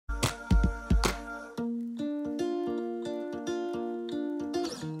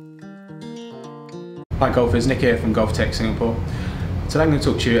Hi golfers, Nick here from GOLFTEC Singapore. Today I'm going to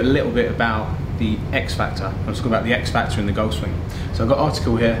talk to you a little bit about the X factor. I'm talking about the X factor in the golf swing. So I've got an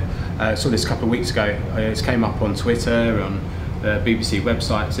article here, I saw this a couple of weeks ago. It came up on Twitter, on the BBC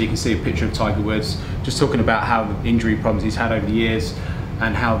website, so you can see a picture of Tiger Woods, just talking about how the injury problems he's had over the years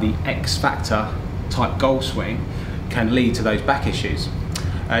and how the X factor type golf swing can lead to those back issues.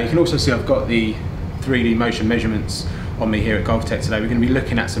 You can also see I've got the 3D motion measurements on me here at GOLFTEC today. We're going to be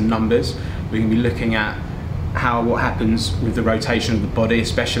looking at some numbers. We're going to be looking at what happens with the rotation of the body,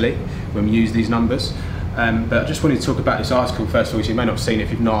 especially when we use these numbers. But I just wanted to talk about this article first of all, so you may not have seen it.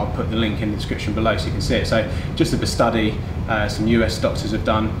 If you've not, I'll put the link in the description below so you can see it. So just a study some US doctors have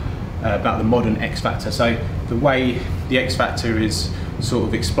done about the modern X factor. So the way the X factor is sort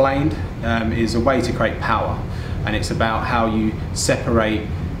of explained is a way to create power, and it's about how you separate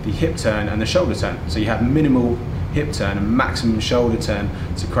the hip turn and the shoulder turn. So you have minimal hip turn and maximum shoulder turn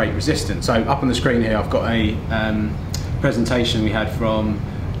to create resistance. So up on the screen here I've got a presentation we had from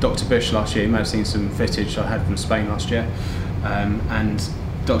Dr. Bush last year. You may have seen some footage I had from Spain last year, and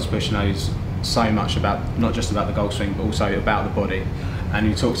Dr. Bush knows so much about, not just about the golf swing, but also about the body, and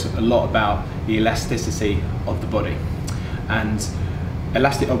he talks a lot about the elasticity of the body. And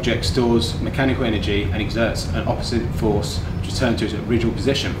elastic object stores mechanical energy and exerts an opposite force to return to its original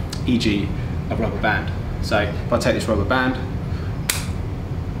position, e.g. a rubber band. So if I take this rubber band,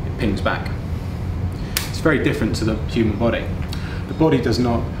 it pings back. It's very different to the human body. The body does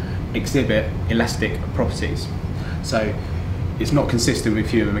not exhibit elastic properties, so it's not consistent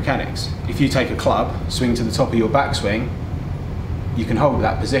with human mechanics. If you take a club, swing to the top of your backswing, you can hold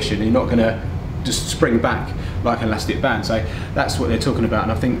that position and you're not going to just spring back like an elastic band. So that's what they're talking about,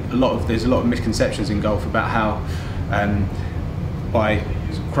 and I think there's a lot of misconceptions in golf about how by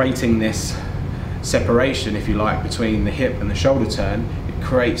creating this separation, if you like, between the hip and the shoulder turn, it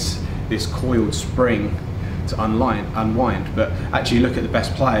creates this coiled spring to unwind. But actually look at the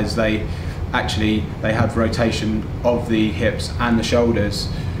best players, they have rotation of the hips and the shoulders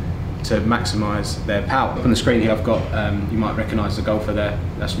to maximise their power. Up on the screen here I've got, you might recognise the golfer there,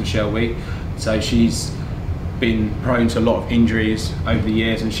 that's Michelle Wee. So she's been prone to a lot of injuries over the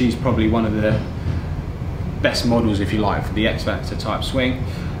years, and she's probably one of the best models, if you like, for the X factor type swing.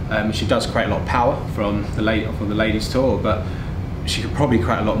 She does create a lot of power from the ladies tour, but she could probably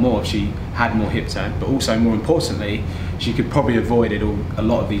create a lot more if she had more hip turn, but also more importantly, she could probably avoided a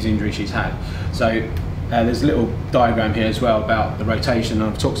lot of these injuries she's had. So there's a little diagram here as well about the rotation, and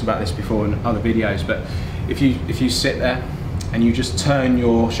I've talked about this before in other videos, but if you sit there and you just turn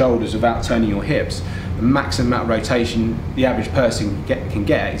your shoulders without turning your hips, the maximum amount of rotation the average person can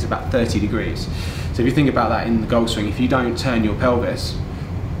get is about 30 degrees. So if you think about that in the golf swing, if you don't turn your pelvis,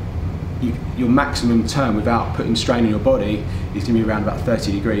 your maximum turn without putting strain on your body is going to be around about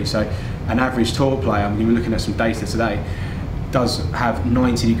 30 degrees. So an average tour player, I'm going to be looking at some data today, does have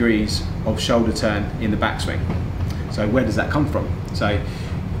 90 degrees of shoulder turn in the backswing. So where does that come from? So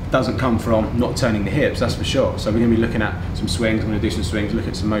it doesn't come from not turning the hips, that's for sure. So we're going to be looking at some swings, I'm going to do some swings, look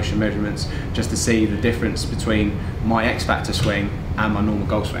at some motion measurements, just to see the difference between my X factor swing and my normal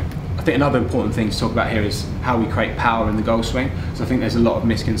golf swing. I think another important thing to talk about here is how we create power in the golf swing. So I think there's a lot of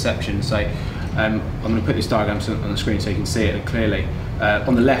misconceptions. So I'm going to put this diagram on the screen so you can see it clearly.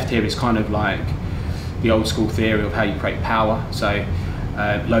 On the left here, it's kind of like the old school theory of how you create power. So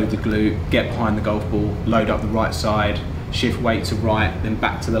load the glute, get behind the golf ball, load up the right side, shift weight to right, then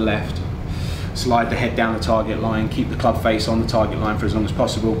back to the left, slide the head down the target line, keep the club face on the target line for as long as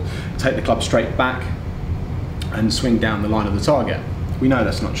possible, take the club straight back and swing down the line of the target. We know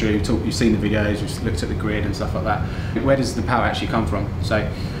that's not true. You've seen the videos, we've looked at the grid and stuff like that. Where does the power actually come from?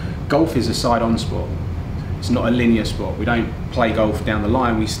 So golf is a side-on sport. It's not a linear sport. We don't play golf down the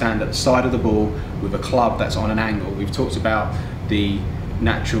line. We stand at the side of the ball with a club that's on an angle. We've talked about the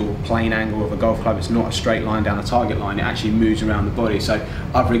natural plane angle of a golf club. It's not a straight line down a target line. It actually moves around the body. So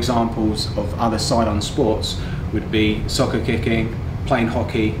other examples of other side-on sports would be soccer kicking, playing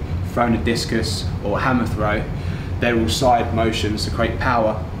hockey, throwing a discus or a hammer throw. They're all side motions to create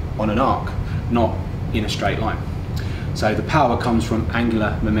power on an arc, not in a straight line. So the power comes from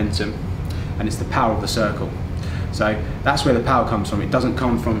angular momentum, and it's the power of the circle. So that's where the power comes from. It doesn't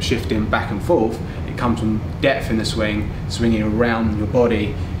come from shifting back and forth. It comes from depth in the swing, swinging around your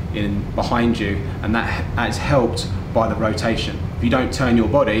body behind you, and that is helped by the rotation. If you don't turn your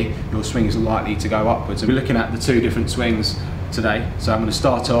body, your swing is likely to go upwards. So we're looking at the two different swings today. So I'm going to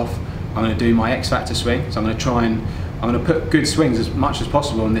start off, I'm going to do my X factor swing. So I'm going to put good swings as much as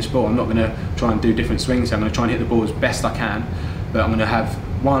possible on this ball. I'm not going to try and do different swings. I'm going to try and hit the ball as best I can, but I'm going to have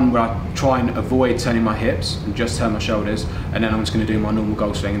one where I try and avoid turning my hips and just turn my shoulders, and then I'm just going to do my normal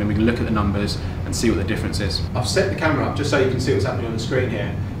golf swing, and then we can look at the numbers and see what the difference is. I've set the camera up just so you can see what's happening on the screen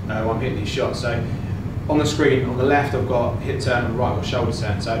here while I'm hitting these shots. So on the screen, on the left I've got hip turn, on the right I've got shoulder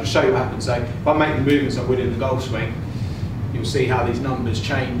turn. So I'll just show you what happens. So if I make the movements I would in the golf swing, you'll see how these numbers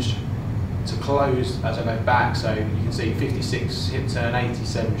changed to closed as I go back. So you can see 56 hip turn,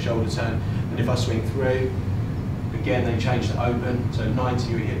 87 shoulder turn, and if I swing through, again they change to open, so 90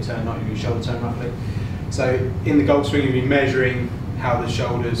 degree hip turn, 90 degree shoulder turn roughly. So in the golf swing you'll be measuring how the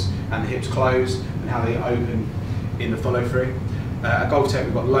shoulders and the hips close and how they open in the follow through. At GOLFTEC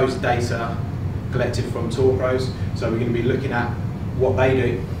we've got loads of data collected from tour pros, so we're going to be looking at what they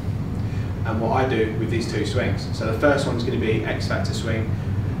do and what I do with these two swings. So the first one's going to be X Factor swing,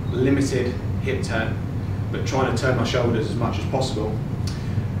 limited hip turn, but trying to turn my shoulders as much as possible.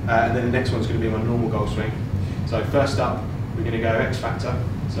 And then the next one's going to be my normal golf swing. So first up, we're going to go X Factor.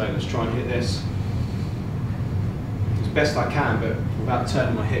 So let's try and hit this as best I can, but without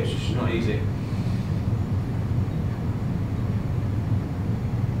turning my hips, which is not easy.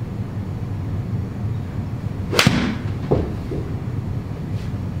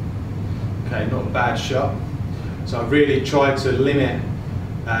 Okay, not a bad shot. So I've really tried to limit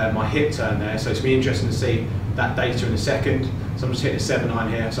my hip turn there, so it's going to be interesting to see that data in a second. So I'm just hitting a 7-9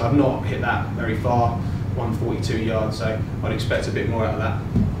 here, so I've not hit that very far, 142 yards, so I'd expect a bit more out of that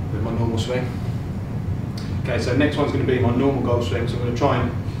with my normal swing. Okay, so next one's going to be my normal golf swing, so I'm going to try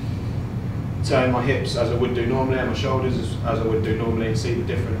and turn my hips as I would do normally, and my shoulders as I would do normally, and see the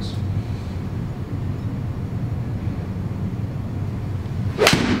difference.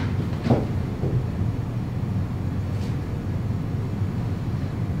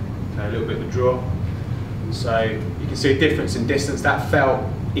 A little bit of a draw, and so you can see a difference in distance. That felt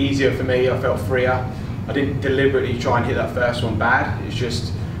easier for me, I felt freer. I didn't deliberately try and hit that first one bad, it's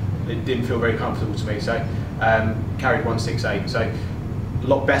just it didn't feel very comfortable to me, so carried 168, so a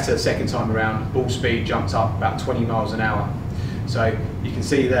lot better the second time around. Ball speed jumped up about 20 miles an hour, so you can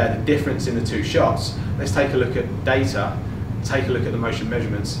see there the difference in the two shots. Let's take a look at data, take a look at the motion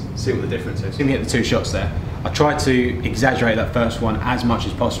measurements, see what the difference is. Looking at the two shots there, I tried to exaggerate that first one as much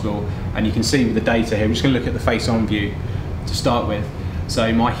as possible, and you can see with the data here, we're just going to look at the face-on view to start with.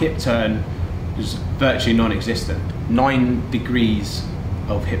 So my hip turn was virtually non-existent, 9 degrees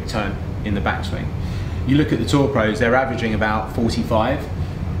of hip turn in the backswing. You look at the tour pros, they're averaging about 45.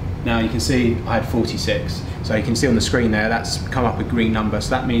 Now you can see I had 46. So you can see on the screen there, that's come up a green number, so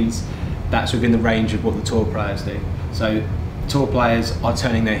that means that's within the range of what the tour players do. So tour players are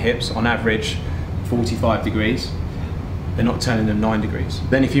turning their hips on average 45 degrees, they're not turning them 9 degrees.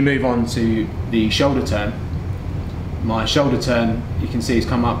 Then if you move on to the shoulder turn, my shoulder turn you can see has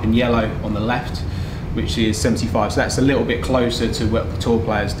come up in yellow on the left, which is 75, so that's a little bit closer to what the tour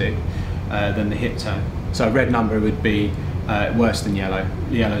players do than the hip turn. So a red number would be worse than yellow.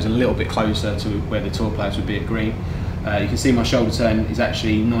 Yellow is a little bit closer to where the tour players would be at green. You can see my shoulder turn is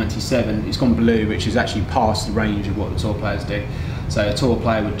actually 97, it's gone blue, which is actually past the range of what the tour players do. So a tour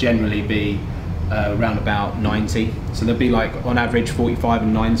player would generally be around about 90, so there'll be like on average 45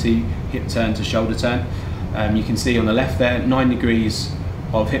 and 90 hip turn to shoulder turn. You can see on the left there 9 degrees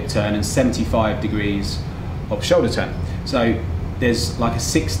of hip turn and 75 degrees of shoulder turn. So there's like a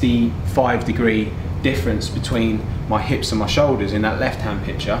 65 degree difference between my hips and my shoulders in that left hand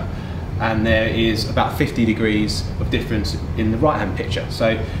picture, and there is about 50 degrees of difference in the right hand picture.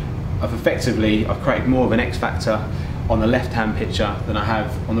 So I've created more of an X factor on the left hand picture than I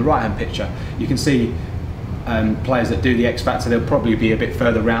have on the right hand picture. You can see players that do the X factor, they'll probably be a bit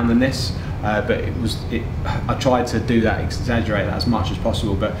further round than this, but I tried to do that, exaggerate that as much as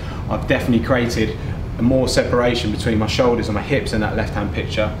possible, but I've definitely created more separation between my shoulders and my hips in that left hand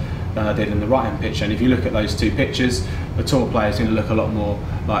picture than I did in the right hand picture. And if you look at those two pictures, the tour player is going to look a lot more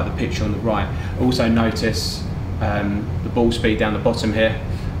like the picture on the right. Also notice the ball speed down the bottom here.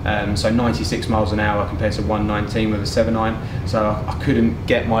 So 96 miles an hour compared to 119 with a 7.9. So I couldn't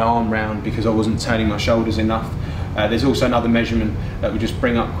get my arm round because I wasn't turning my shoulders enough. There's also another measurement that we just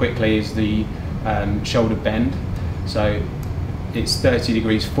bring up quickly is the shoulder bend. So it's 30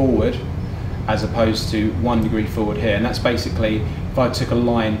 degrees forward as opposed to 1 degree forward here. And that's basically, if I took a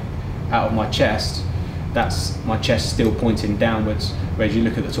line out of my chest, that's my chest still pointing downwards, whereas you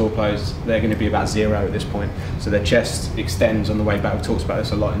look at the tour players, they're going to be about 0 at this point. So their chest extends on the way back. We've talked about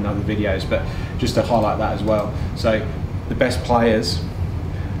this a lot in other videos, but just to highlight that as well. So the best players,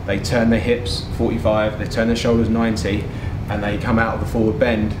 they turn their hips 45, they turn their shoulders 90, and they come out of the forward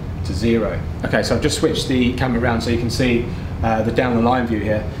bend to 0. Okay, so I've just switched the camera around so you can see the down the line view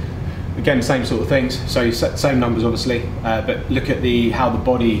here. Again, the same sort of things, so same numbers obviously, but look at how the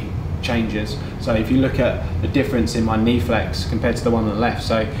body changes. So if you look at the difference in my knee flex compared to the one on the left,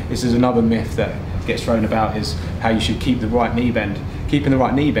 so this is another myth that gets thrown about, is how you should keep the right knee bend. Keeping the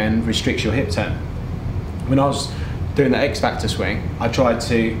right knee bend restricts your hip turn. When I was doing the X Factor swing, I tried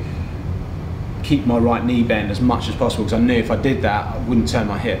to keep my right knee bend as much as possible, because I knew if I did that I wouldn't turn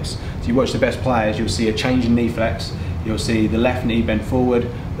my hips. So you watch the best players, you'll see a change in knee flex, you'll see the left knee bend forward,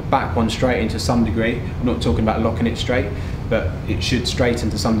 the back one straighten to some degree. I'm not talking about locking it straight, but it should straighten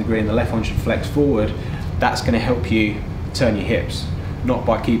to some degree, and the left one should flex forward. That's going to help you turn your hips, not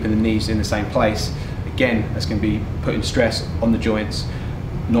by keeping the knees in the same place. Again, that's going to be putting stress on the joints,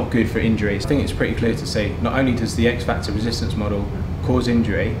 not good for injuries. I think it's pretty clear to see, not only does the X Factor resistance model cause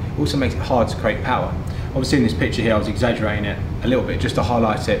injury, it also makes it hard to create power. Obviously in this picture here I was exaggerating it a little bit just to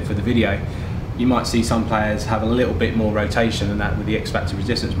highlight it for the video. You might see some players have a little bit more rotation than that with the X Factor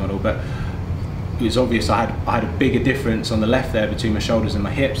resistance model, but it was obvious I had a bigger difference on the left there between my shoulders and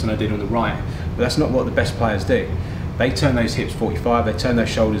my hips than I did on the right. But that's not what the best players do. They turn those hips 45, they turn those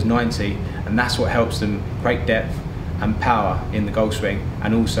shoulders 90, and that's what helps them create depth and power in the golf swing,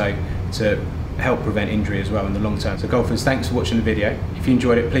 and also to help prevent injury as well in the long term. So golfers, thanks for watching the video. If you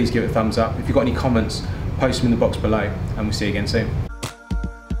enjoyed it, please give it a thumbs up. If you've got any comments, post them in the box below, and we'll see you again soon.